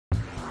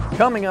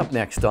Coming up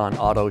next on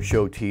Auto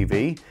Show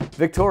TV,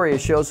 Victoria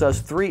shows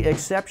us 3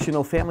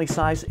 exceptional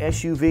family-size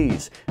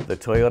SUVs, the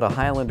Toyota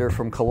Highlander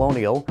from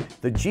Colonial,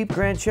 the Jeep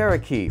Grand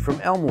Cherokee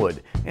from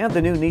Elmwood, and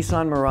the new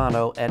Nissan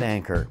Murano at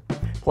Anchor.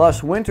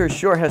 Plus, winter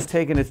sure has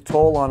taken its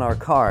toll on our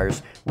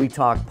cars. We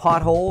talk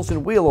potholes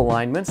and wheel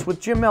alignments with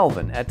Jim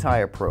Melvin at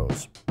Tire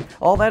Pros.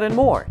 All that and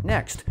more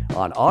next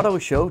on Auto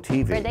Show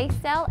TV. Where they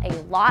sell a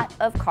lot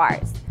of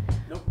cars.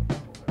 Nope.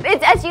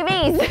 It's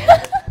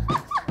SUVs.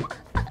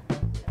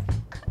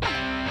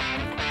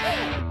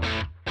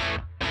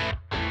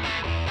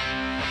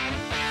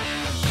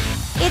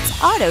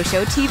 It's Auto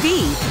Show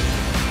TV.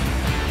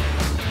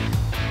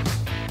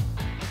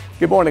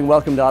 Good morning,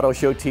 welcome to Auto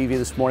Show TV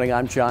this morning.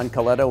 I'm John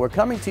Colletto. We're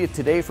coming to you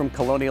today from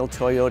Colonial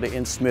Toyota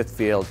in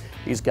Smithfield.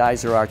 These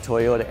guys are our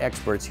Toyota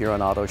experts here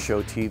on Auto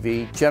Show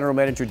TV. General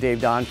Manager Dave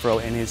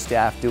Donfro and his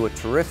staff do a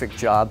terrific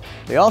job.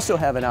 They also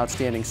have an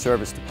outstanding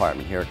service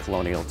department here at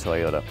Colonial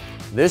Toyota.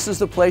 This is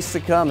the place to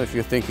come if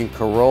you're thinking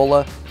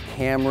Corolla,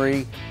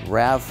 Camry,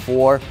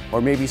 RAV4,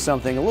 or maybe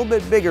something a little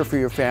bit bigger for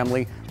your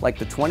family like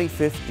the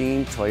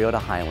 2015 Toyota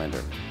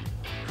Highlander.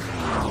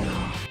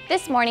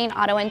 This morning,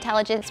 Auto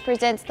Intelligence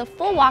presents the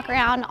full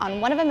walk-around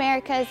on one of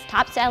America's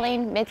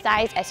top-selling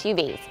mid-size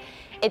SUVs.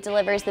 It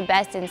delivers the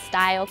best in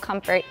style,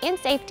 comfort, and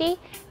safety.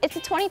 It's the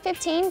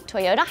 2015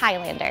 Toyota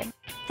Highlander.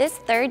 This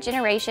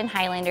third-generation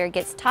Highlander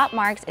gets top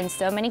marks in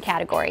so many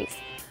categories,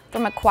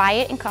 from a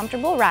quiet and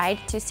comfortable ride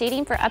to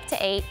seating for up to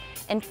 8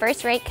 and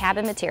first-rate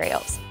cabin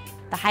materials.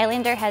 The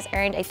Highlander has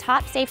earned a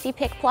top Safety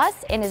Pick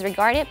Plus and is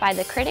regarded by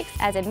the critics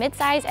as a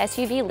mid-size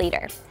SUV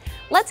leader.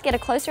 Let's get a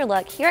closer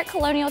look here at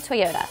Colonial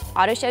Toyota,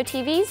 Auto Show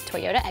TV's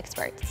Toyota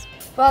experts.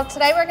 Well,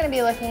 today we're going to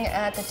be looking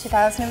at the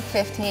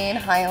 2015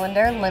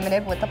 Highlander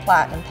Limited with the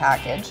Platinum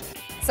package.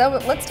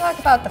 So let's talk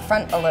about the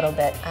front a little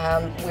bit.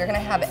 We're going to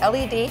have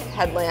LED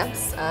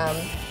headlamps.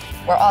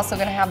 We're also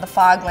going to have the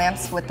fog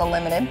lamps with the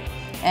Limited.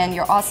 And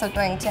you're also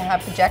going to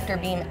have projector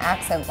beam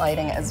accent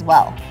lighting as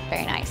well.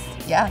 Very nice.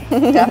 Yeah,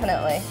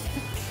 definitely.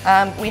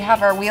 We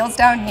have our wheels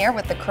down here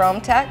with the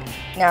Chrome Tech.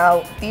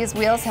 Now, these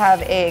wheels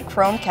have a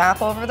chrome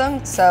cap over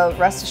them, so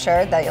rest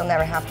assured that you'll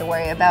never have to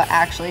worry about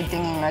actually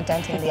dinging or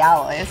denting the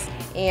alloys.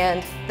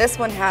 And this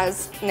one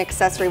has an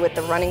accessory with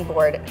the running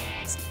board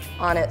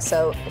on it,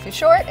 so if you're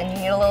short and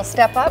you need a little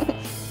step up,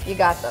 you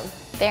got them.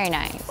 Very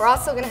nice. We're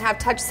also going to have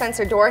touch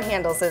sensor door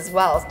handles as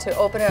well to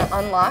open and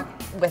unlock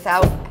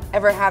without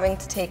ever having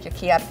to take your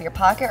key out of your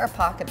pocket or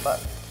pocketbook.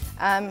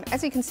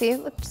 As you can see,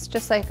 it looks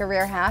just like a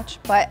rear hatch,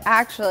 but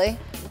actually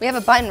we have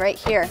a button right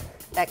here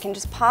that can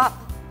just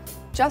pop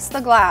just the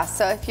glass.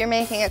 So if you're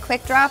making a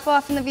quick drop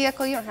off in the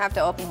vehicle, you don't have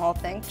to open the whole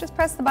thing. Just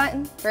press the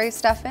button, throw your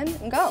stuff in,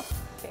 and go.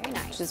 Very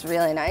nice. Which is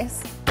really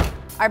nice.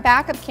 Our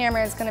backup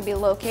camera is going to be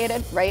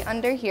located right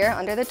under here,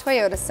 under the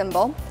Toyota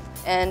symbol,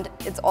 and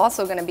it's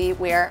also going to be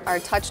where our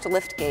touch to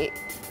lift gate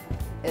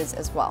is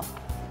as well.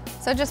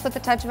 So just with the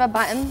touch of a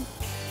button,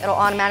 it'll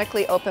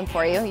automatically open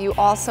for you. You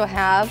also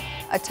have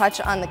a touch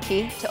on the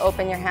key to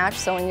open your hatch,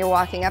 so when you're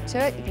walking up to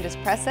it, you can just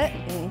press it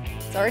and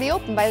it's already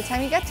open by the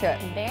time you get to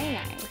it. Very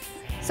nice.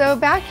 So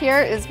back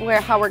here is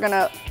how we're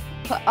gonna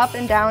put up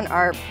and down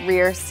our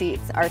rear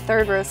seats, our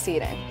third row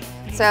seating.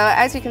 So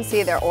as you can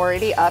see, they're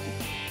already up.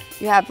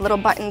 You have little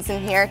buttons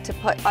in here to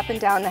put up and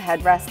down the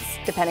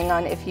headrests, depending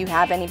on if you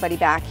have anybody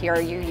back here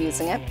or you're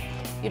using it.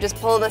 You just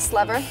pull this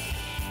lever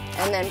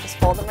and then just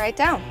fold them right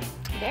down.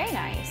 Very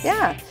nice.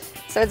 Yeah,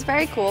 so it's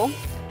very cool.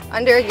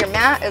 Under your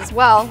mat as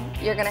well,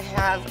 you're gonna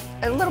have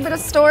a little bit of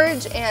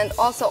storage and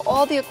also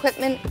all the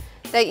equipment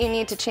that you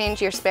need to change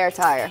your spare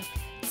tire.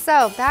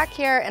 So back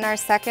here in our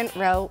second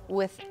row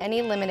with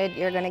any Limited,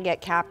 you're gonna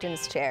get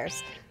captain's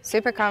chairs.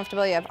 Super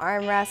comfortable, you have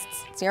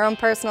armrests, it's your own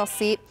personal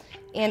seat,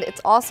 and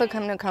it's also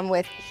going to come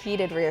with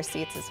heated rear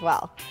seats as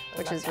well,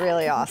 which is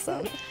really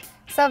awesome.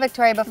 So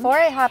Victoria, before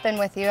I hop in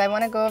with you, I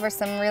want to go over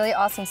some really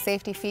awesome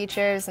safety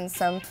features and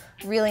some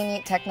really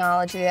neat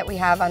technology that we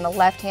have on the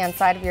left-hand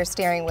side of your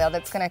steering wheel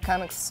that's going to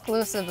come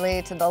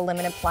exclusively to the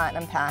Limited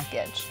Platinum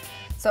package.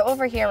 So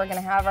over here, we're going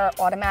to have our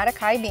automatic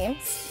high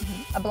beams,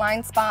 a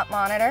blind spot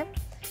monitor,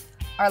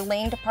 our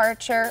lane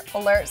departure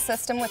alert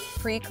system with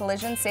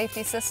pre-collision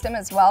safety system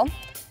as well.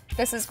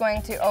 This is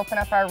going to open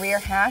up our rear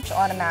hatch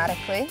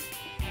automatically.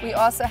 We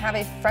also have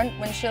a front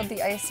windshield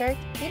deicer,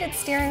 heated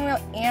steering wheel,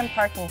 and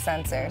parking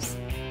sensors.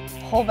 A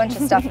whole bunch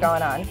of stuff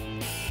going on.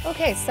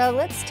 Okay, so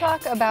let's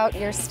talk about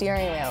your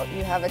steering wheel.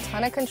 You have a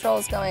ton of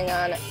controls going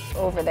on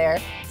over there.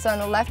 So on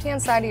the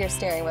left-hand side of your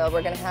steering wheel,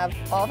 we're going to have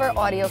all of our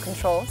audio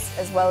controls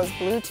as well as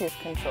Bluetooth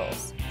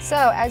controls.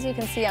 So as you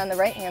can see on the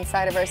right-hand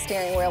side of our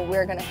steering wheel,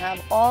 we're going to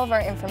have all of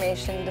our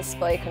information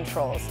display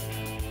controls.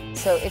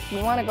 So if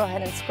we want to go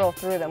ahead and scroll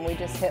through them, we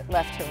just hit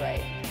left to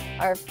right.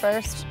 Our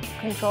first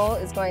control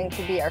is going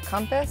to be our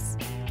compass,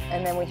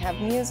 and then we have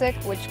music,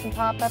 which can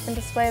pop up and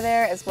display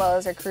there, as well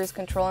as our cruise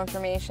control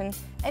information,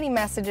 any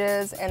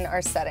messages, and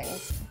our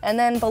settings. And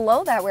then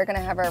below that, we're going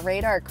to have our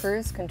radar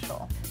cruise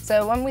control.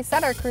 So when we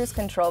set our cruise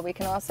control, we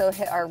can also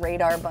hit our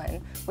radar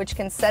button, which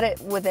can set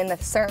it within a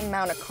certain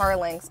amount of car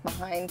lengths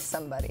behind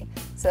somebody.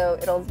 So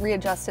it'll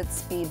readjust its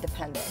speed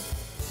depending.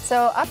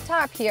 So up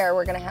top here,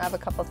 we're gonna have a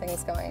couple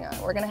things going on.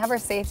 We're gonna have our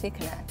safety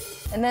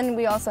connect, and then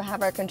we also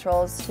have our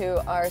controls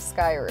to our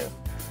sky roof.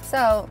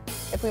 So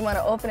if we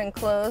wanna open and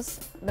close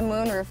the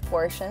moonroof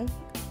portion,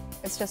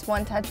 it's just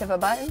one touch of a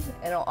button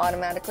and it'll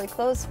automatically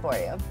close for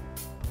you.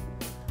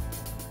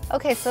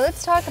 Okay, so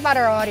let's talk about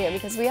our audio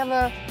because we have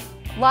a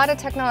lot of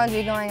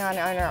technology going on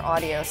our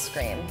audio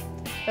screen.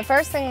 The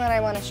first thing that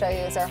I wanna show you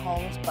is our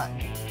home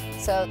button.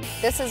 So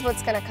this is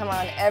what's gonna come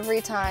on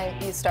every time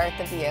you start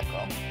the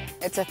vehicle.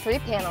 It's a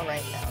 3-panel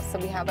right now. So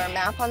we have our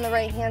map on the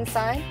right-hand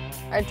side,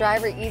 our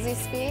driver easy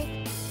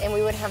speed, and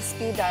we would have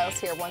speed dials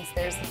here once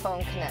there's the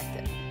phone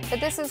connected. But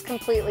this is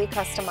completely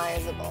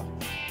customizable.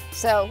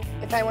 So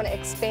if I want to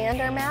expand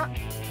our map,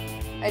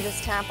 I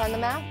just tap on the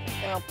map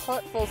and it'll pull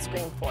it full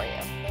screen for you.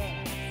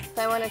 If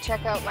I want to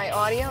check out my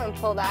audio and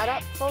pull that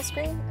up full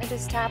screen, I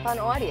just tap on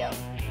audio.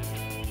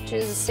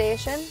 Choose a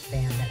station,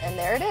 and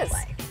there it is.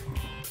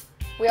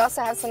 We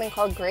also have something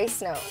called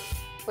Grace Note,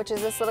 which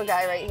is this little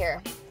guy right here.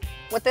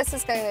 What this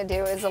is going to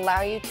do is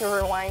allow you to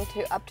rewind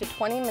to up to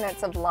 20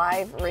 minutes of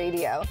live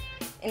radio.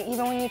 And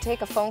even when you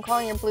take a phone call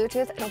on your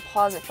Bluetooth, it'll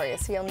pause it for you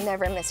so you'll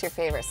never miss your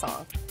favorite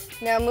song.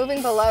 Now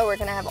moving below, we're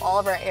going to have all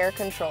of our air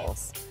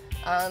controls.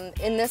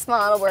 In this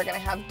model, we're going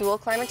to have dual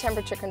climate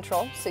temperature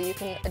control, so you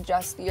can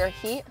adjust your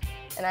heat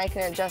and I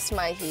can adjust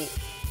my heat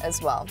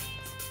as well.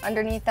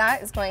 Underneath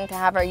that is going to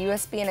have our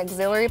USB and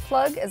auxiliary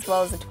plug as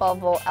well as a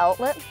 12-volt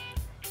outlet.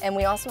 And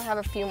we also have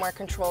a few more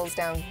controls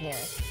down here.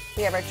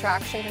 We have our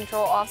traction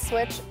control off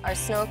switch, our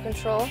snow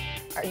control,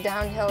 our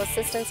downhill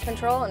assistance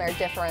control, and our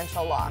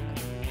differential lock.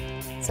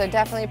 So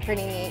definitely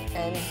pretty neat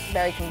and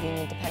very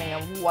convenient depending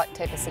on what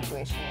type of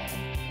situation you're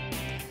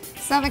in.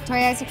 So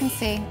Victoria, as you can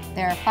see,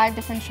 there are 5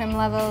 different trim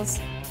levels.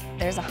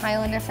 There's a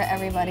Highlander for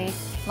everybody.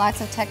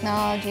 Lots of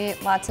technology,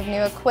 lots of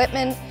new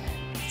equipment.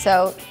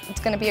 So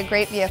it's going to be a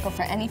great vehicle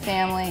for any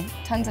family.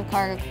 Tons of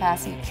cargo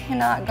capacity. You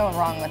cannot go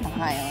wrong with a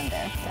Highlander.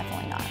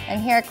 Definitely not.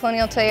 And here at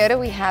Colonial Toyota,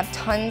 we have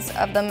tons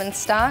of them in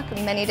stock,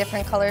 many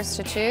different colors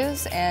to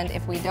choose. And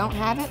if we don't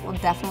have it, we'll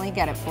definitely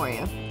get it for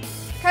you.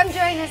 Come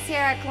join us here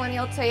at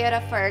Colonial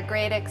Toyota for a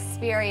great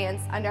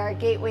experience under our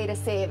Gateway to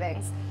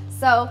Savings.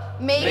 So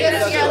make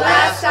this your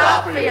last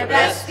stop for your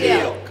best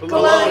deal.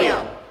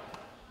 Colonial.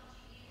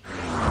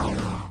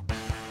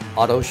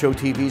 Auto Show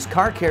TV's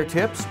Car Care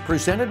Tips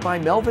presented by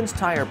Melvin's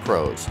Tire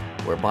Pros,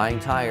 where buying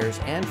tires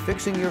and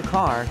fixing your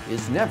car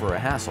is never a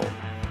hassle.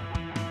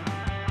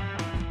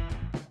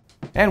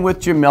 And with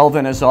Jim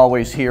Melvin, as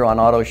always, here on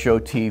Auto Show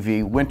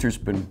TV, winter's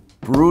been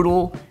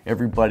brutal,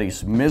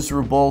 everybody's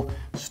miserable,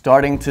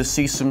 starting to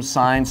see some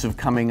signs of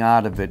coming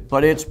out of it,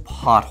 but it's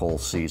pothole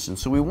season.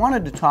 So we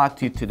wanted to talk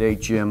to you today,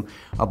 Jim,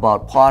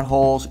 about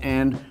potholes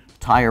and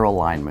tire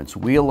alignments,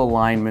 wheel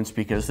alignments,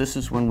 because this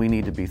is when we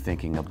need to be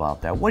thinking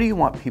about that. What do you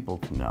want people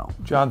to know?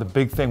 John, the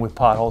big thing with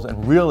potholes,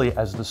 and really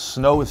as the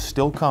snow is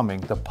still coming,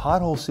 the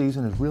pothole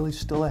season is really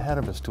still ahead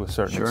of us to a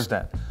certain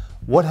extent.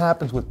 What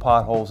happens with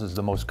potholes is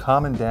the most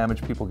common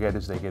damage people get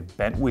is they get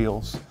bent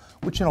wheels,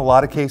 which in a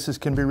lot of cases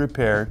can be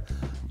repaired.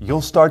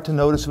 You'll start to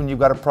notice when you've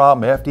got a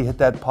problem after you hit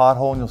that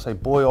pothole and you'll say,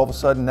 boy, all of a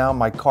sudden now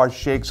my car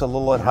shakes a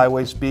little at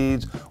highway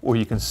speeds, or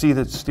you can see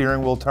the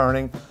steering wheel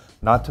turning.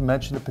 Not to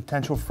mention the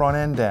potential front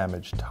end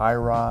damage, tie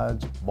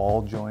rods,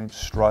 ball joints,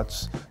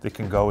 struts that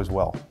can go as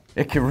well.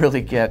 It can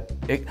really get,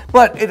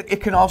 but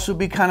it can also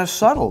be kind of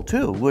subtle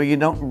too, where you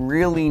don't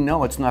really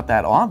know, it's not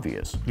that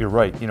obvious. You're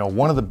right. You know,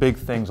 one of the big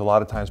things a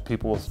lot of times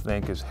people will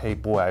think is, hey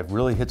boy, I've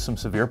really hit some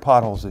severe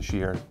potholes this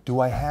year. Do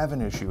I have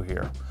an issue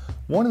here?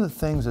 One of the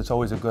things that's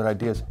always a good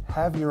idea is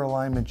have your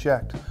alignment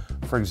checked.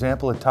 For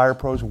example, at Tire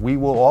Pros, we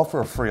will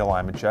offer a free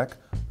alignment check.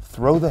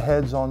 Throw the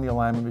heads on the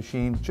alignment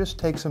machine, just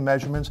take some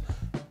measurements.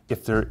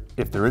 If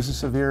there is a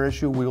severe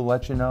issue, we will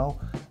let you know.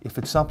 If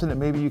it's something that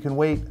maybe you can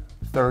wait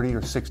 30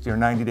 or 60 or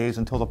 90 days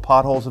until the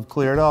potholes have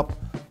cleared up,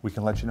 we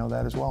can let you know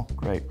that as well.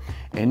 Great.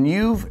 And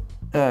you've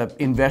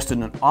invested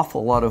an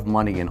awful lot of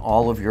money in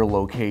all of your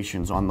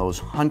locations on those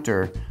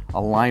Hunter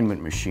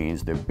alignment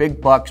machines. They're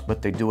big bucks,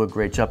 but they do a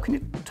great job. Can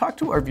you talk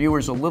to our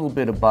viewers a little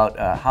bit about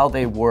how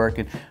they work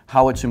and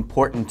how it's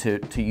important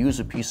to use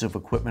a piece of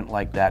equipment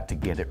like that to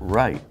get it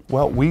right?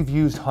 Well, we've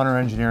used Hunter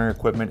engineering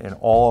equipment in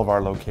all of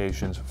our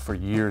locations for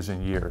years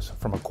and years.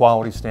 From a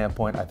quality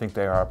standpoint, I think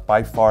they are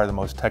by far the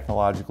most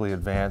technologically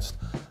advanced,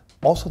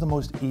 also the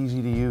most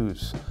easy to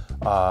use.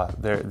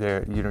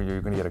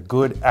 You're going to get a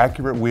good,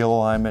 accurate wheel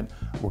alignment.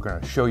 We're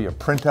going to show you a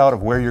printout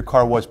of where your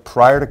car was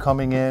prior to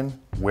coming in,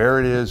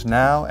 where it is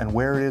now, and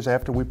where it is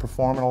after we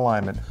perform an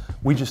alignment.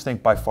 We just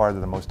think by far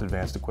they're the most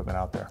advanced equipment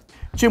out there.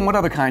 Jim, what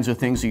other kinds of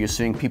things are you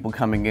seeing people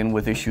coming in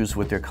with issues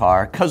with their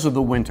car because of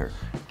the winter?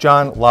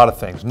 John, a lot of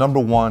things. Number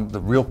one,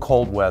 the real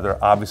cold weather.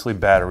 Obviously,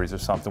 batteries are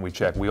something we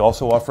check. We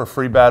also offer a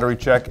free battery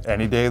check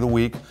any day of the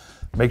week.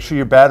 Make sure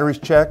your battery's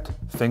checked.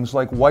 Things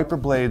like wiper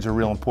blades are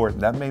real important.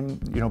 That may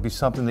be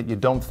something that you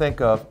don't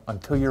think of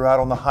until you're out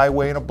on the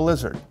highway in a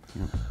blizzard.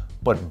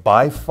 But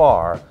by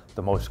far,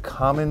 the most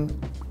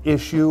common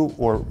issue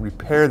or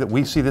repair that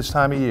we see this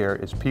time of year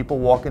is people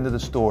walk into the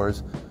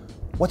stores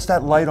What's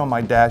that light on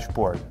my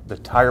dashboard? The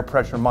tire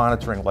pressure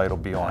monitoring light will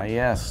be on.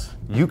 Yes.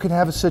 You can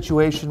have a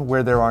situation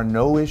where there are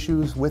no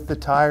issues with the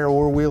tire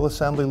or wheel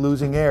assembly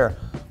losing air,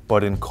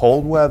 but in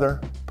cold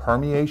weather,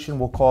 permeation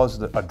will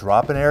cause a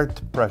drop in air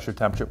pressure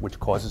temperature, which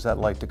causes that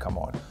light to come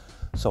on.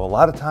 So a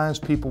lot of times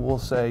people will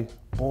say,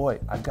 boy,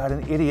 I've got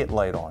an idiot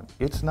light on.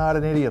 It's not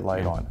an idiot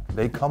light on.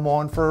 They come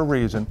on for a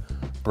reason.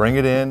 Bring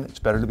it in. It's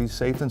better to be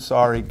safe than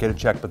sorry. Get it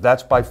checked. But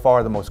that's by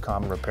far the most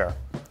common repair.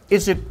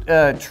 Is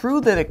it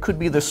true that it could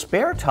be the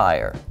spare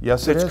tire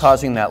Yes, it that's is.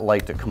 causing that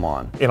light to come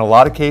on? In a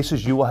lot of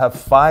cases, you will have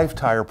 5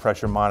 tire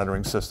pressure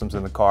monitoring systems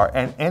in the car,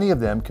 and any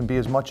of them can be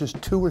as much as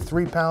 2 or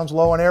 3 pounds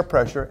low on air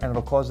pressure, and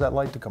it'll cause that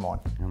light to come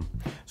on.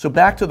 So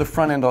back to the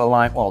front end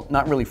alignment, well,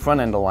 not really front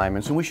end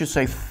alignments, and we should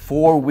say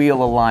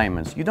 4-wheel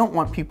alignments. You don't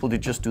want people to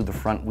just do the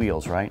front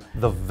wheels, right?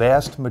 The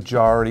vast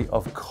majority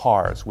of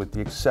cars, with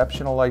the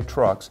exception of light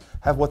trucks,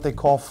 have what they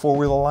call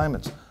 4-wheel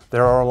alignments.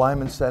 There are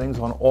alignment settings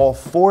on all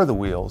 4 of the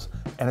wheels,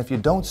 and if you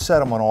don't set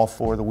them on all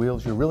 4 of the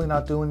wheels, you're really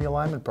not doing the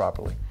alignment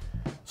properly.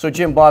 So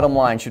Jim, bottom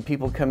line, should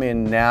people come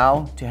in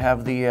now to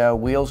have the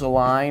wheels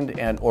aligned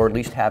or at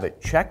least have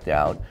it checked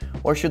out,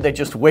 or should they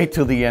just wait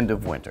till the end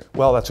of winter?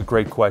 Well, that's a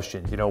great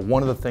question. You know,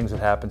 one of the things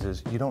that happens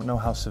is you don't know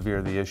how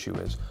severe the issue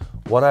is.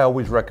 What I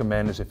always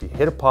recommend is if you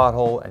hit a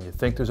pothole and you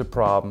think there's a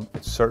problem,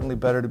 it's certainly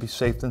better to be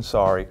safe than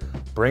sorry.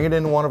 Bring it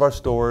into one of our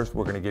stores.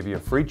 We're going to give you a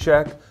free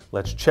check.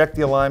 Let's check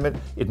the alignment.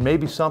 It may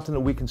be something that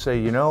we can say,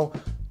 you know,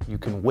 you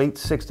can wait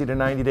 60 to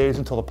 90 days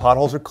until the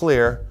potholes are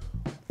clear,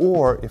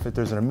 or if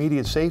there's an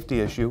immediate safety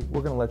issue,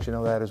 we're going to let you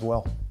know that as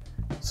well.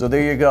 So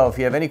there you go. If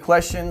you have any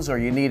questions or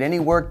you need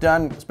any work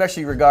done,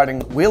 especially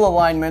regarding wheel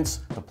alignments,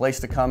 the place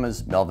to come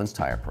is Melvin's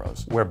Tire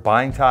Pros. Where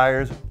buying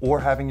tires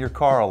or having your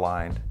car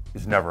aligned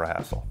is never a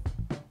hassle.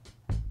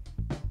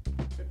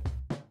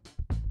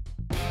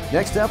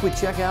 Next up, we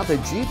check out the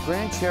Jeep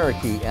Grand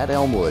Cherokee at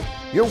Elmwood.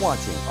 You're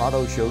watching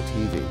Auto Show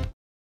TV.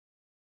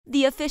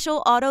 The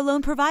official auto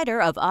loan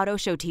provider of Auto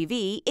Show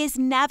TV is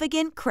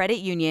Navigant Credit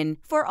Union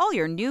for all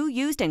your new,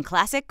 used, and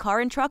classic car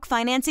and truck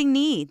financing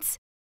needs.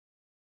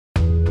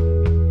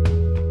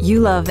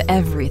 You love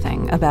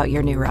everything about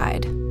your new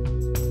ride.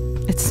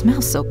 It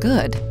smells so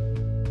good.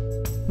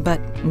 But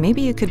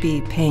maybe you could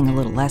be paying a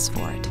little less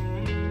for it.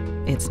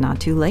 It's not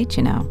too late,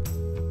 you know.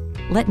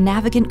 Let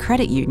Navigant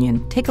Credit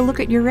Union take a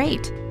look at your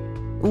rate.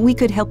 We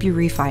could help you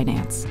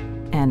refinance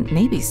and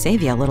maybe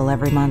save you a little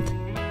every month.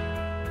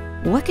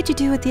 What could you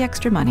do with the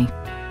extra money?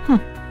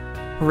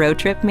 Road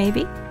trip,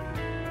 maybe?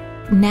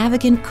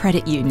 Navigant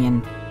Credit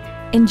Union.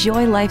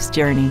 Enjoy life's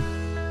journey.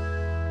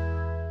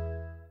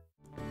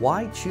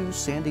 Why choose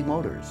Sandy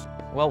Motors?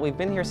 Well, we've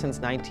been here since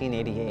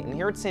 1988, and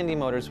here at Sandy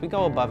Motors, we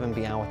go above and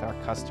beyond with our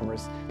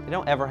customers. They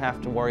don't ever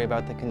have to worry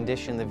about the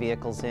condition the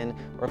vehicle's in,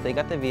 or if they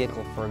got the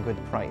vehicle for a good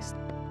price.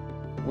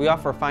 We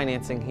offer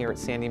financing here at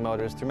Sandy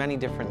Motors through many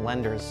different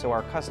lenders, so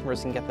our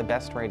customers can get the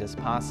best rate as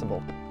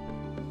possible.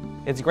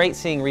 It's great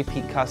seeing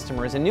repeat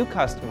customers and new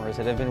customers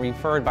that have been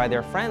referred by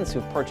their friends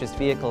who've purchased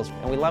vehicles,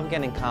 and we love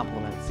getting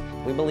compliments.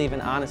 We believe in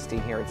honesty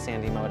here at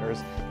Sandy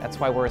Motors. That's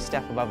why we're a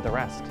step above the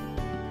rest.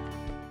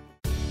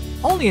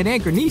 Only at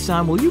Anchor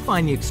Nissan will you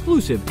find the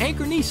exclusive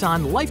Anchor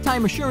Nissan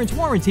Lifetime Assurance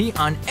Warranty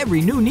on every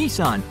new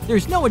Nissan.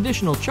 There's no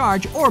additional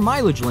charge or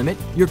mileage limit.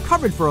 You're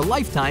covered for a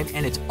lifetime,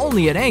 and it's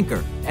only at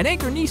Anchor. At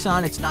Anchor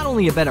Nissan, it's not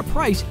only a better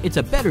price, it's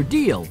a better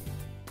deal.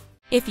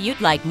 If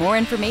you'd like more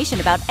information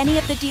about any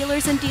of the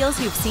dealers and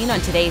deals you've seen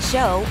on today's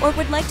show, or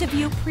would like to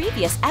view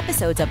previous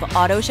episodes of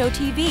Auto Show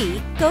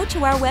TV, go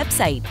to our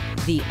website,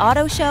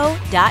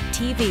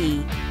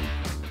 theautoshow.tv.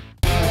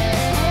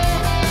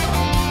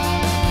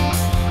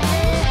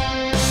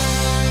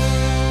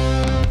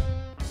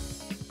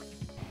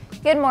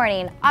 Good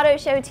morning. Auto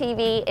Show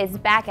TV is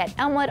back at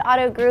Elmwood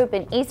Auto Group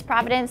in East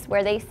Providence,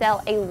 where they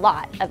sell a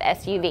lot of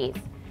SUVs.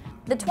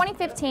 The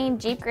 2015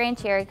 Jeep Grand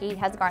Cherokee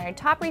has garnered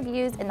top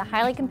reviews in the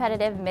highly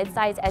competitive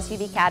midsize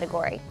SUV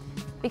category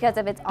because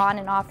of its on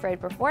and off-road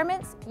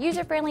performance,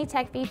 user-friendly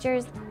tech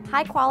features,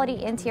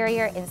 high-quality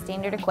interior, and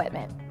standard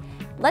equipment.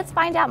 Let's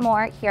find out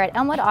more here at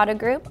Elmwood Auto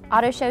Group,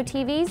 Auto Show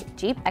TV's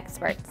Jeep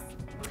experts.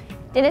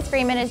 Dennis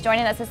Freeman is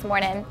joining us this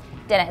morning.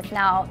 Dennis,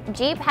 now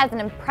Jeep has an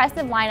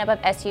impressive lineup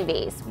of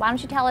SUVs. Why don't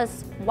you tell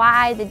us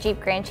why the Jeep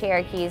Grand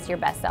Cherokee is your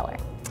bestseller?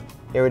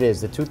 Here it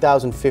is, the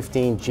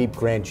 2015 Jeep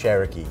Grand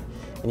Cherokee.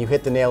 And you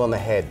hit the nail on the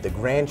head. The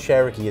Grand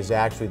Cherokee is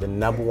actually the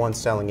 #1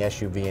 selling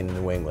SUV in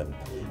New England.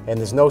 And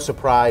there's no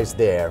surprise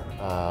there.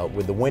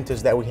 With the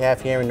winters that we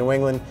have here in New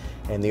England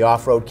and the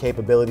off-road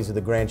capabilities of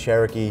the Grand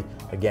Cherokee,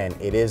 again,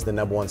 it is the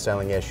 #1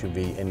 selling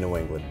SUV in New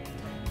England.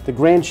 The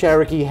Grand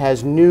Cherokee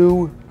has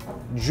new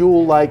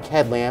jewel-like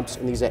headlamps,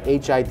 and these are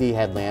HID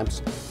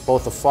headlamps.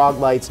 Both the fog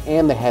lights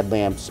and the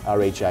headlamps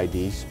are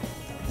HIDs.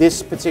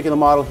 This particular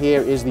model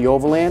here is the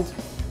Overland.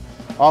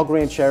 All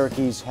Grand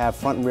Cherokees have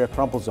front and rear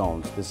crumple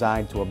zones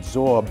designed to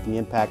absorb the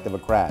impact of a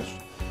crash.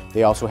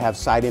 They also have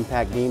side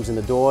impact beams in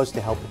the doors to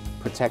help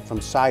protect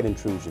from side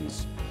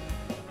intrusions.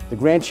 The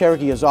Grand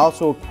Cherokee is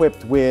also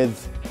equipped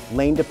with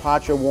lane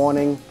departure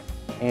warning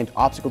and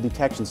obstacle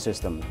detection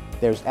system.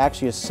 There's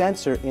actually a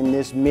sensor in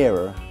this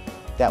mirror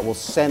that will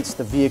sense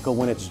the vehicle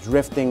when it's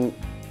drifting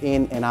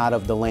in and out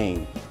of the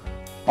lane.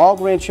 All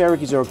Grand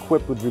Cherokees are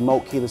equipped with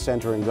remote keyless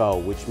enter and go,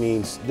 which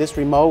means this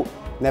remote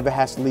never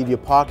has to leave your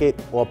pocket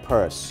or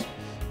purse.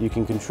 You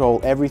can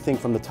control everything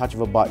from the touch of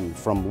a button,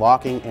 from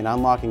locking and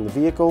unlocking the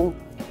vehicle,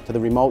 to the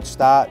remote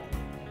start,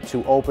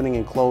 to opening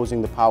and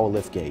closing the power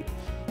liftgate.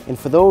 And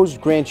for those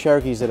Grand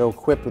Cherokees that are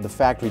equipped with a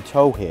factory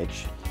tow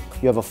hitch,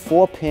 you have a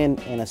 4-pin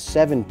and a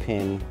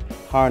 7-pin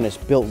harness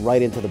built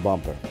right into the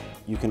bumper.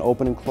 You can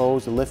open and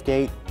close the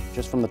liftgate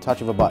just from the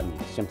touch of a button.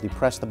 Simply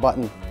press the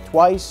button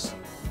twice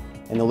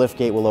and the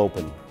liftgate will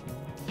open.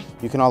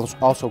 You can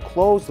also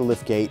close the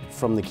liftgate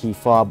from the key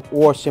fob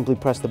or simply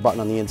press the button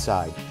on the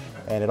inside.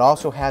 And it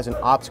also has an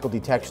optical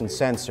detection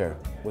sensor,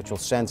 which will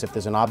sense if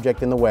there's an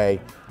object in the way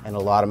and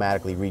it'll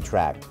automatically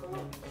retract.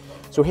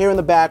 So here in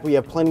the back we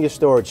have plenty of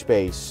storage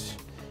space.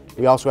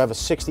 We also have a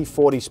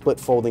 60-40 split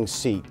folding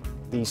seat.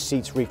 These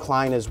seats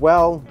recline as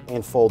well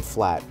and fold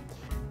flat.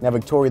 Now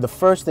Victoria, the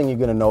first thing you're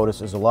going to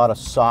notice is a lot of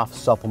soft,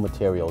 supple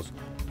materials.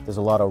 There's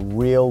a lot of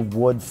real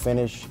wood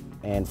finish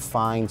and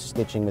fine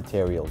stitching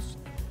materials.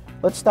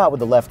 Let's start with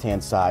the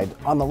left-hand side.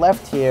 On the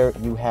left here,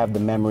 you have the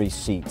memory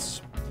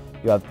seats.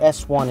 You have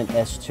S1 and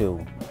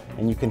S2,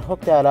 and you can hook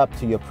that up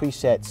to your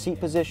preset seat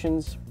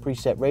positions,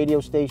 preset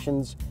radio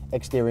stations,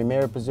 exterior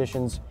mirror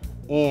positions,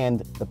 and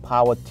the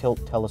power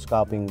tilt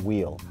telescoping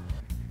wheel.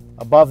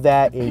 Above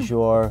that is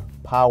your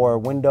power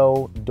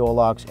window, door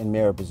locks, and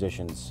mirror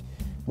positions.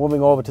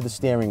 Moving over to the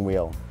steering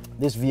wheel.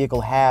 This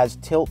vehicle has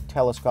tilt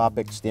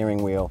telescopic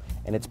steering wheel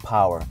and its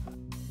power.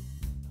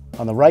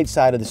 On the right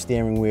side of the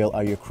steering wheel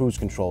are your cruise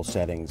control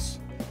settings.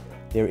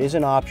 There is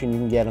an option you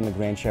can get on the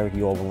Grand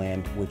Cherokee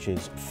Overland, which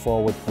is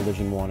forward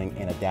collision warning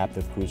and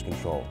adaptive cruise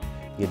control.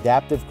 The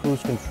adaptive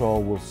cruise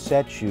control will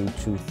set you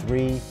to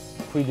 3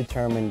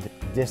 predetermined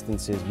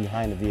distances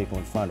behind the vehicle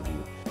in front of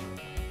you.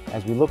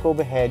 As we look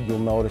overhead, you'll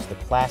notice the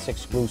class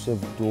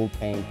exclusive dual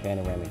pane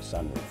panoramic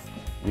sunroof.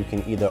 You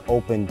can either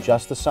open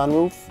just the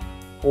sunroof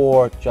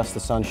or just the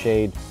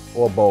sunshade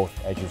or both,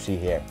 as you see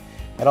here.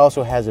 It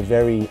also has a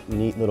very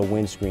neat little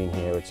windscreen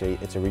here. It's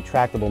a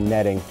retractable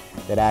netting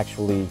that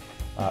actually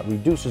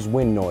reduces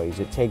wind noise.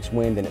 It takes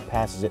wind and it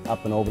passes it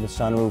up and over the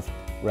sunroof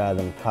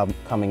rather than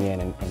coming in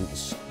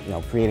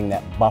and creating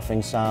that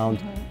buffing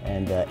sound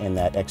and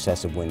that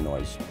excessive wind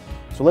noise.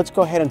 So let's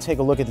go ahead and take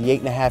a look at the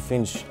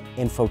 8.5-inch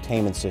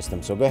infotainment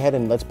system. So go ahead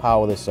and let's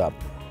power this up.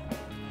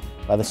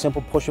 By the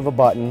simple push of a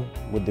button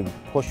with the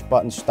push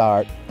button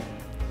start,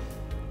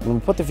 when we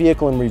put the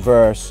vehicle in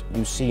reverse,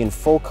 you see in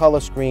full color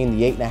screen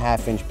the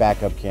 8.5-inch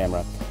backup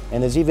camera.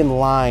 And there's even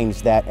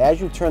lines that as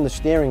you turn the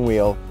steering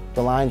wheel,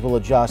 the lines will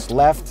adjust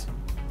left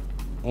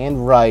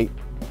and right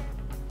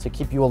to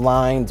keep you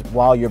aligned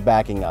while you're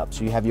backing up.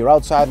 So you have your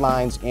outside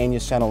lines and your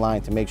center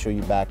line to make sure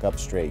you back up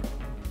straight.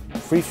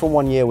 Free for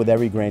 1 year with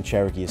every Grand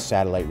Cherokee is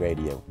satellite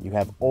radio. You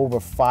have over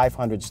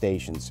 500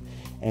 stations.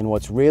 And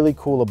what's really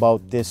cool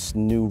about this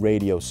new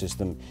radio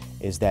system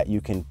is that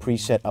you can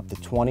preset up to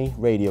 20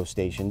 radio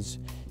stations.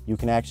 You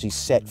can actually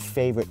set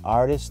favorite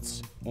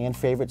artists and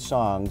favorite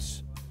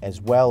songs, as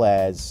well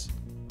as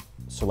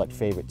select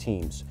favorite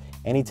teams.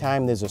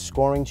 Anytime there's a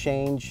scoring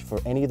change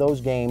for any of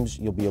those games,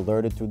 you'll be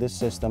alerted through this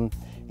system,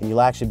 and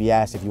you'll actually be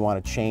asked if you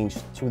want to change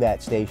to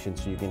that station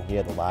so you can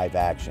hear the live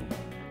action.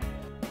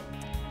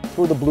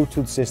 Through the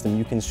Bluetooth system,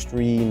 you can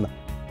stream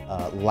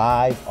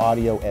live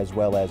audio as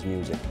well as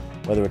music.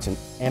 Whether it's an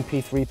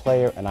MP3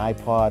 player, an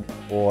iPod,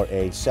 or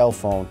a cell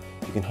phone,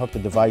 you can hook the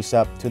device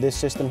up to this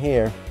system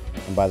here,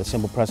 and by the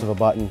simple press of a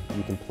button,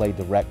 you can play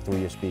direct through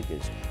your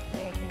speakers.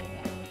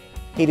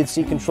 Heated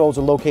seat controls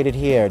are located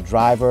here.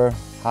 Driver,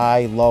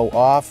 high, low,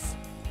 off.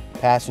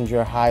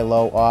 Passenger, high,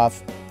 low,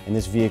 off. And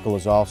this vehicle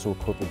is also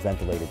equipped with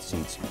ventilated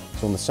seats.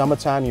 So in the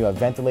summertime, you have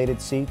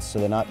ventilated seats so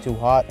they're not too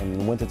hot, and in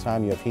the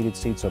wintertime, you have heated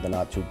seats so they're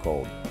not too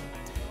cold.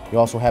 You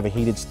also have a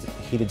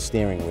heated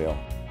steering wheel.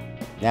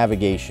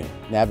 Navigation.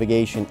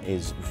 Navigation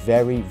is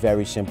very,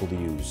 very simple to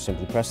use.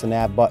 Simply press the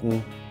nav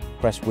button,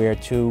 press where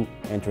to,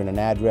 enter in an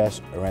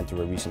address, or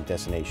enter a recent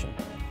destination.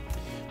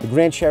 The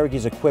Grand Cherokee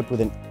is equipped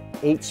with an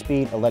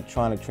 8-speed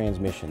electronic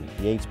transmission.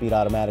 The 8-speed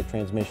automatic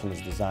transmission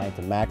is designed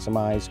to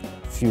maximize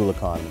fuel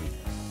economy,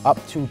 up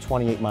to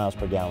 28 miles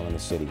per gallon in the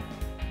city.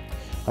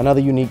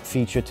 Another unique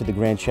feature to the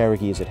Grand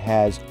Cherokee is it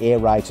has air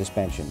ride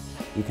suspension.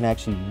 You can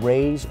actually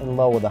raise and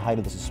lower the height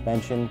of the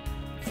suspension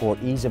for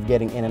ease of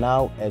getting in and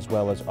out, as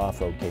well as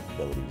off-road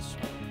capabilities.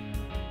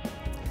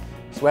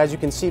 So as you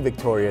can see,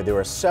 Victoria, there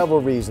are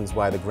several reasons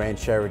why the Grand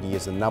Cherokee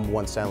is the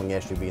 #1 selling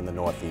SUV in the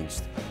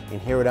Northeast.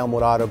 And here at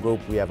Elmwood Auto Group,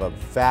 we have a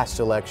vast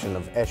selection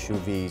of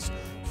SUVs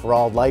for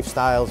all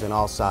lifestyles and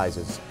all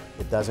sizes.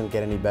 It doesn't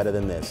get any better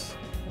than this.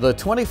 The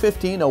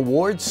 2015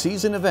 awards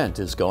season event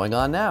is going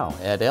on now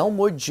at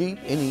Elmwood Jeep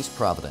in East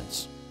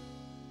Providence.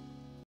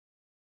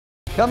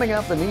 Coming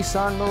up, the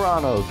Nissan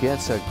Murano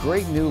gets a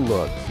great new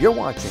look. You're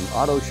watching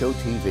Auto Show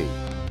TV.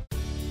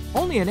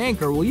 Only at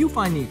Anchor will you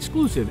find the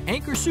exclusive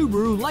Anchor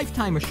Subaru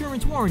lifetime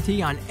assurance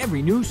warranty on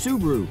every new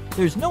Subaru.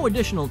 There's no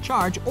additional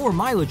charge or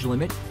mileage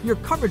limit. You're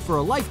covered for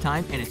a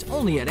lifetime, and it's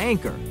only at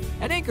Anchor.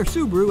 At Anchor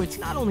Subaru, it's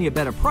not only a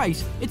better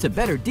price, it's a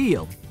better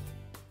deal.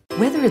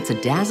 Whether it's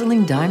a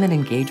dazzling diamond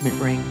engagement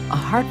ring, a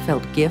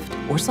heartfelt gift,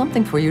 or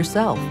something for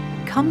yourself,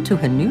 come to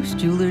Hanoush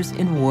Jewelers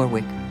in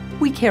Warwick.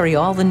 We carry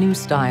all the new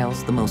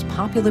styles, the most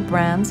popular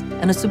brands,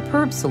 and a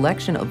superb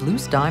selection of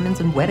loose diamonds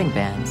and wedding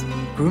bands.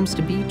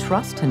 Grooms-to-be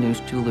trust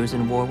Hanoush Jewelers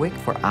in Warwick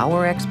for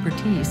our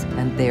expertise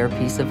and their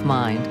peace of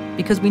mind,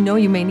 because we know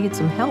you may need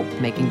some help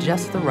making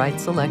just the right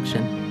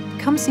selection.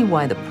 Come see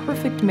why the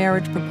perfect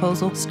marriage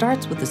proposal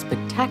starts with a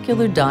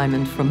spectacular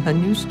diamond from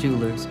Hanoush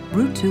Jewelers,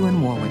 Route 2 in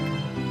Warwick.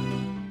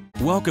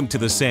 Welcome to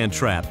the Sand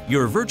Trap,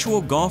 your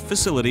virtual golf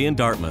facility in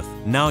Dartmouth.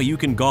 Now you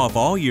can golf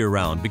all year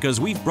round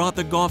because we've brought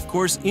the golf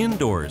course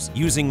indoors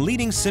using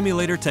leading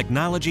simulator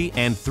technology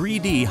and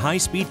 3D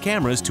high-speed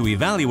cameras to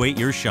evaluate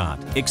your shot.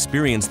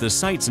 Experience the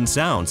sights and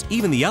sounds,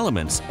 even the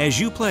elements,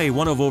 as you play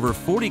one of over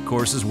 40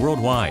 courses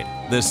worldwide.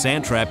 The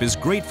Sand Trap is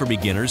great for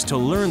beginners to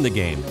learn the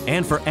game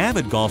and for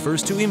avid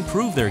golfers to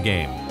improve their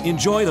game.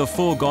 Enjoy the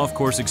full golf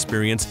course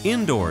experience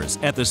indoors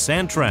at the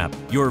Sand Trap,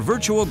 your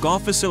virtual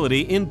golf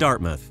facility in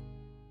Dartmouth.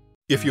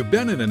 If you've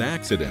been in an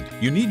accident,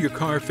 you need your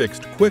car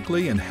fixed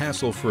quickly and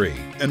hassle-free,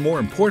 and more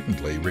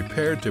importantly,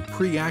 repaired to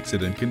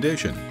pre-accident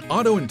condition.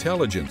 Auto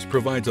Intelligence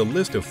provides a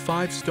list of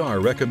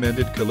 5-star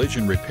recommended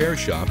collision repair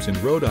shops in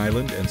Rhode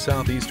Island and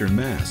southeastern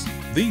Mass.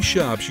 These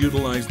shops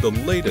utilize the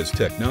latest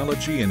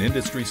technology and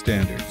industry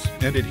standards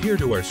and adhere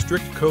to our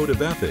strict code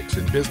of ethics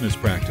and business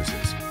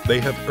practices. They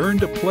have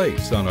earned a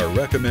place on our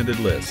recommended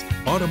list.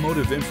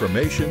 Automotive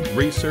information,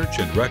 research,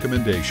 and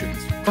recommendations.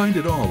 Find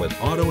it all at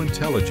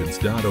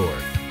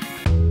autointelligence.org.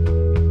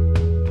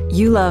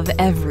 You love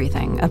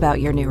everything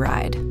about your new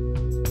ride.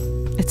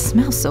 It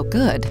smells so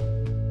good.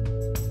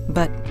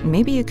 But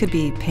maybe you could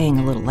be paying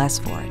a little less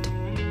for it.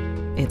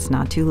 It's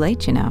not too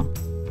late, you know.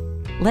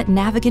 Let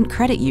Navigant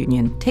Credit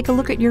Union take a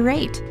look at your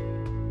rate.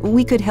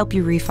 We could help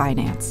you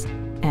refinance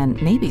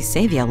and maybe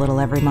save you a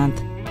little every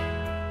month.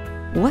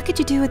 What could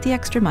you do with the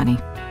extra money?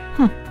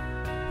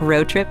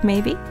 Road trip,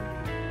 maybe?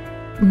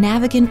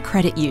 Navigant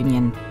Credit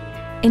Union.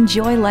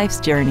 Enjoy life's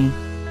journey.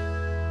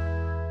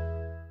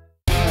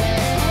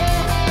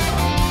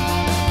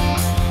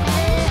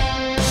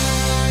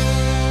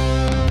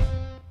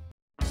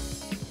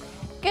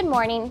 Good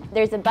morning.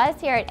 There's a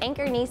buzz here at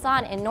Anchor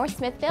Nissan in North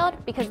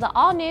Smithfield because the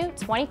all-new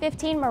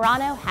 2015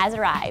 Murano has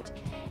arrived.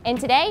 And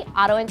today,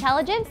 Auto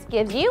Intelligence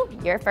gives you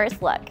your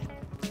first look.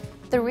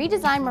 The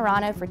redesigned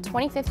Murano for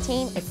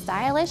 2015 is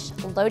stylish,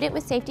 loaded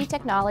with safety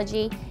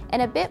technology,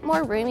 and a bit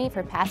more roomy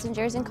for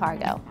passengers and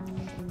cargo.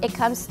 It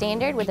comes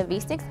standard with a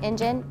V6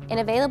 engine and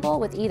available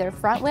with either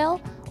front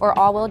wheel or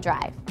all-wheel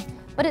drive.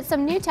 But it's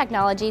some new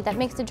technology that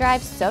makes the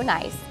drive so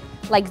nice,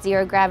 like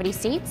zero-gravity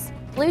seats,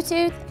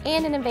 Bluetooth,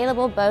 and an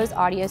available Bose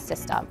audio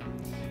system.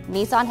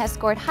 Nissan has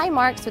scored high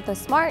marks with the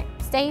smart,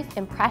 safe,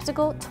 and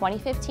practical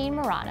 2015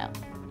 Murano.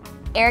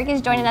 Eric is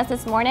joining us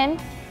this morning.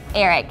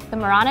 Eric, the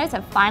Muranos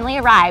have finally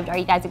arrived. Are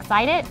you guys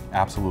excited?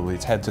 Absolutely.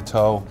 It's head to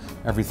toe.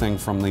 Everything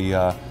from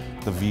the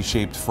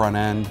V-shaped front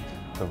end,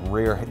 the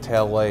rear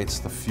tail lights,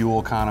 the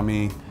fuel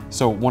economy.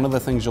 So one of the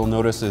things you'll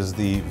notice is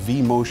the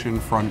V-motion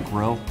front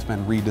grille. It's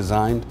been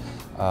redesigned.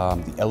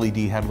 The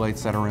LED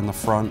headlights that are in the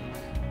front.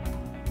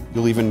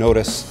 You'll even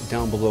notice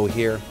down below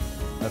here,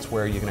 that's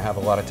where you're going to have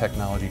a lot of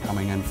technology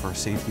coming in for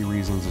safety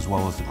reasons as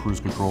well as the cruise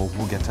control.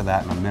 We'll get to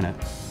that in a minute.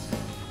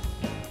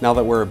 Now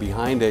that we're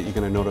behind it, you're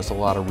going to notice a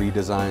lot of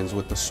redesigns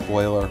with the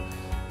spoiler,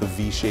 the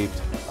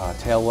V-shaped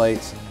tail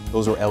lights.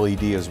 Those are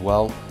LED as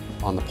well.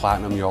 On the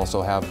Platinum, you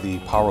also have the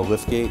power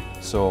liftgate,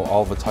 so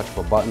all of a touch of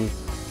a button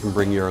can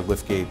bring your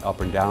liftgate up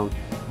and down.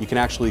 You can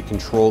actually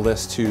control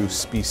this to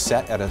be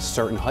set at a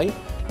certain height.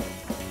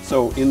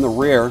 So in the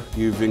rear,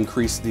 you've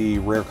increased the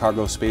rear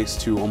cargo space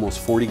to almost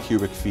 40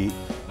 cubic feet,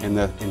 and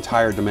the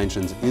entire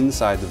dimensions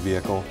inside the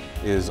vehicle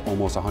is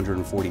almost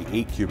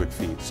 148 cubic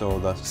feet. So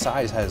the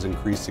size has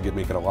increased to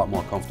make it a lot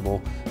more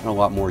comfortable and a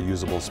lot more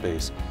usable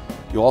space.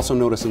 You'll also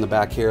notice in the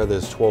back here,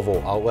 there's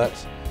 12-volt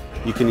outlets.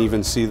 You can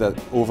even see that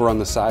over on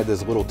the side,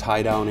 there's little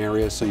tie-down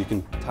areas, so you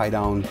can tie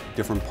down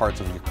different parts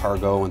of your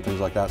cargo and things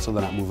like that, so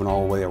they're not moving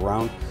all the way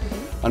around.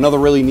 Another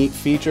really neat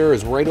feature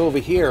is right over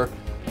here,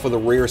 for the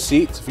rear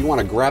seats. If you want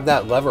to grab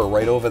that lever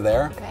right over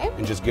there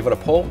and just give it a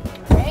pull,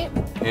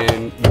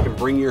 and you can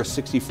bring your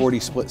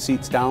 60-40 split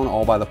seats down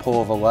all by the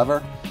pull of a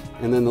lever.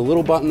 And then the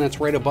little button that's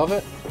right above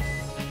it,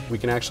 we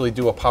can actually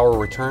do a power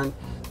return.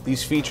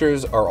 These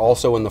features are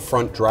also in the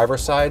front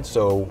driver's side,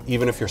 so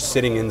even if you're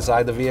sitting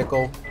inside the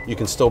vehicle, you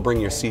can still bring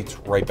your seats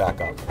right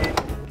back up.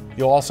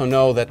 You'll also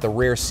know that the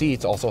rear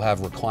seats also have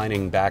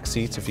reclining back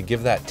seats. If you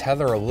give that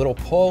tether a little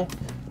pull,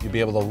 you'll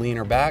be able to lean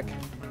her back.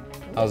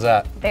 How's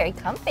that? Very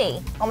comfy.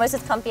 Almost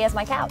as comfy as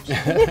my couch.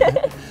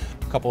 A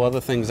couple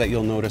other things that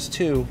you'll notice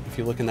too, if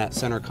you look in that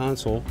center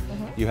console,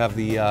 you have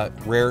the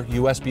rear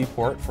USB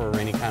port for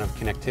any kind of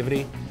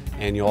connectivity,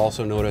 and you'll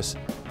also notice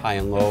high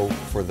and low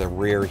for the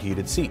rear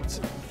heated seats.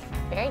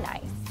 Very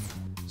nice.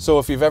 So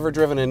if you've ever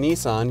driven a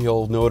Nissan,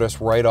 you'll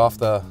notice right off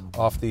the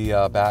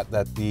bat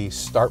that the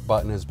start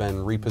button has been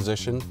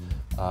repositioned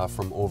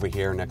from over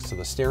here next to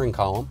the steering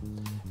column,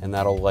 and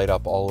that'll light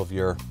up all of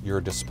your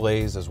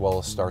displays as well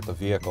as start the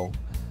vehicle.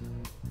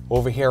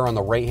 Over here on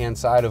the right-hand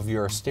side of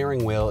your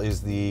steering wheel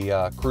is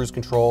the cruise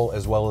control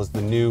as well as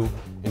the new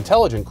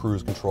intelligent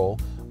cruise control,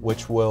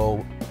 which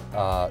will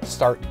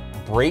start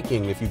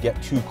braking if you get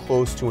too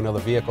close to another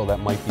vehicle that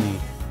might be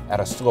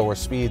at a slower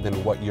speed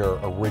than what your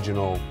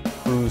original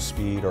cruise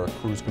speed or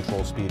cruise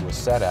control speed was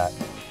set at.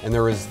 And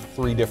there is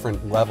 3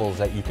 different levels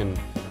that you can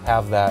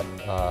have that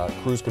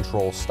cruise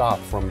control stop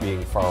from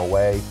being far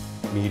away,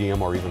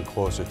 medium, or even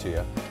closer to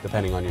you,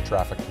 depending on your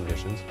traffic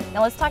conditions.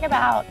 Now let's talk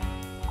about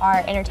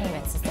our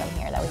entertainment system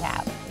here that we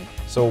have.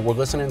 So we're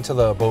listening to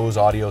the Bose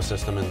audio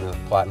system in the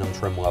platinum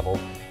trim level,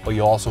 but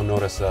you also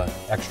notice the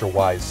extra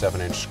wide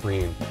 7-inch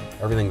screen.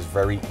 Everything's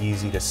very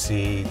easy to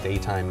see,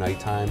 daytime,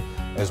 nighttime,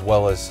 as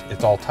well as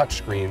it's all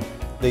touchscreen.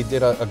 They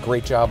did a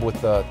great job with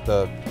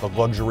the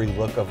luxury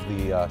look of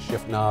the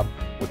shift knob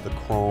with the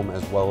chrome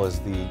as well as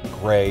the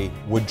gray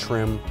wood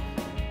trim.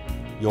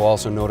 You'll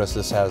also notice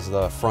this has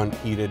the front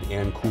heated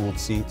and cooled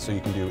seats, so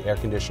you can do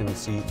air-conditioned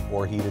seats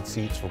or heated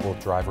seats for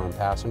both driver and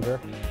passenger.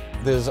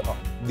 There's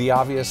the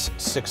obvious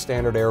 6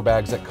 standard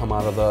airbags that come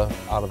out of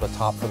the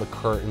top for the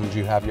curtains.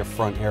 You have your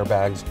front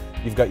airbags.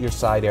 You've got your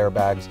side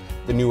airbags.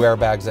 The new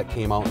airbags that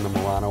came out in the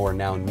Murano are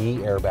now knee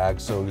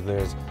airbags, so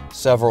there's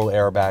several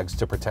airbags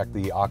to protect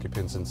the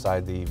occupants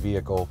inside the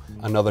vehicle.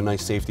 Another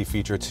nice safety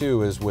feature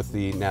too is with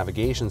the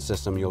navigation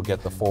system, you'll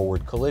get the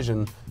forward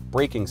collision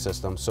braking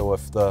system. So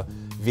if the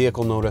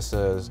vehicle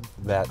notices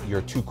that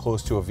you're too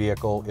close to a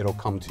vehicle, it'll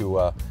come to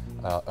a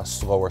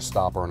slower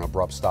stop or an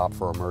abrupt stop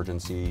for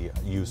emergency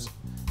use.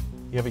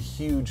 You have a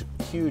huge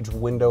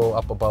window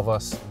up above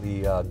us.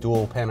 The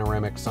dual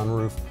panoramic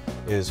sunroof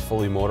is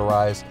fully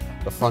motorized.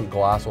 The front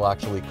glass will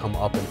actually come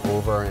up and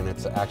over, and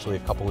it's actually a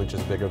couple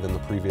inches bigger than the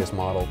previous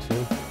model too.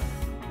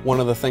 One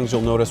of the things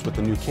you'll notice with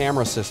the new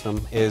camera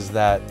system is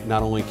that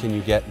not only can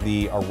you get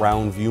the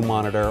around view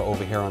monitor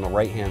over here on the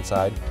right-hand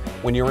side,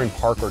 when you're in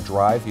park or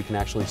drive, you can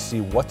actually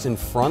see what's in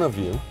front of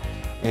you.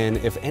 And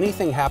if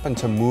anything happened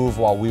to move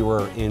while we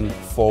were in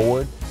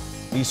forward,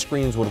 these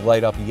screens would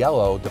light up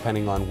yellow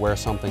depending on where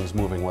something's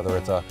moving, whether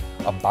it's a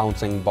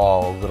bouncing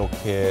ball, a little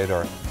kid,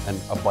 or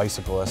a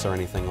bicyclist or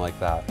anything like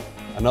that.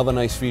 Another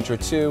nice feature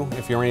too,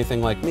 if you're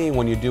anything like me,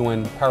 when you're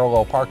doing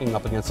parallel parking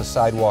up against a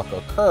sidewalk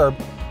or curb,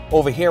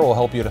 over here will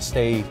help you to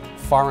stay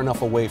far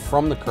enough away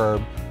from the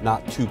curb,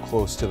 not too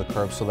close to the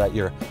curb, so that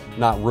you're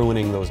not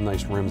ruining those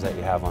nice rims that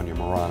you have on your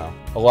Murano.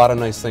 A lot of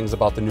nice things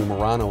about the new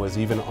Murano is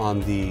even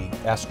on the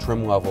S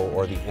trim level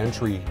or the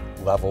entry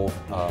level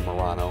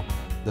Murano,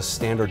 the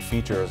standard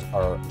features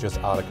are just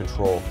out of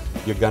control.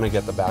 You're gonna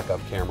get the backup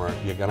camera,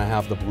 you're gonna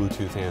have the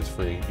Bluetooth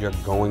hands-free, you're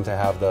going to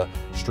have the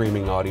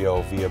streaming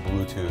audio via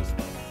Bluetooth.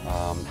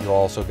 You're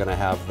also gonna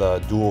have the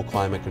dual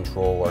climate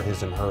control or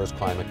his and hers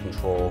climate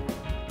control.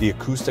 The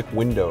acoustic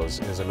windows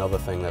is another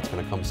thing that's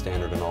going to come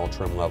standard in all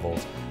trim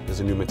levels. There's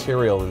a new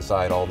material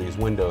inside all these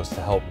windows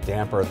to help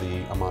damper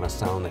the amount of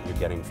sound that you're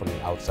getting from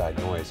the outside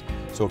noise,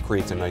 so it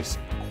creates a nice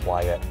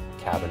quiet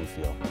cabin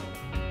feel.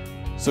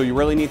 So you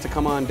really need to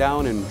come on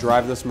down and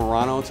drive this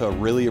Murano to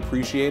really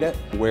appreciate it.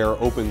 We're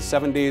open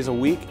 7 days a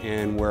week,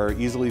 and we're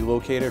easily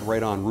located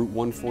right on Route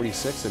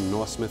 146 in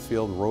North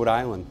Smithfield, Rhode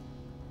Island.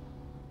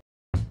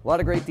 A lot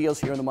of great deals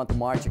here in the month of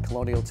March at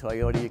Colonial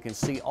Toyota. You can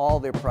see all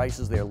their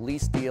prices, their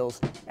lease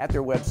deals at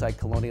their website,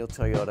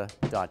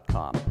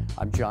 colonialtoyota.com.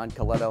 I'm John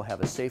Colletto.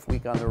 Have a safe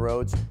week on the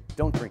roads.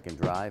 Don't drink and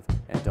drive,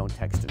 and don't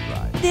text and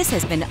drive. This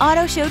has been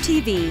Auto Show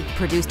TV,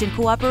 produced in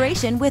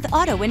cooperation with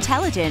Auto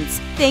Intelligence.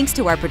 Thanks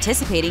to our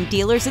participating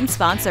dealers and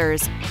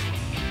sponsors.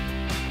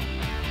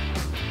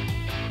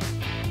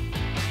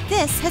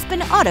 This has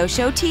been Auto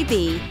Show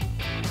TV.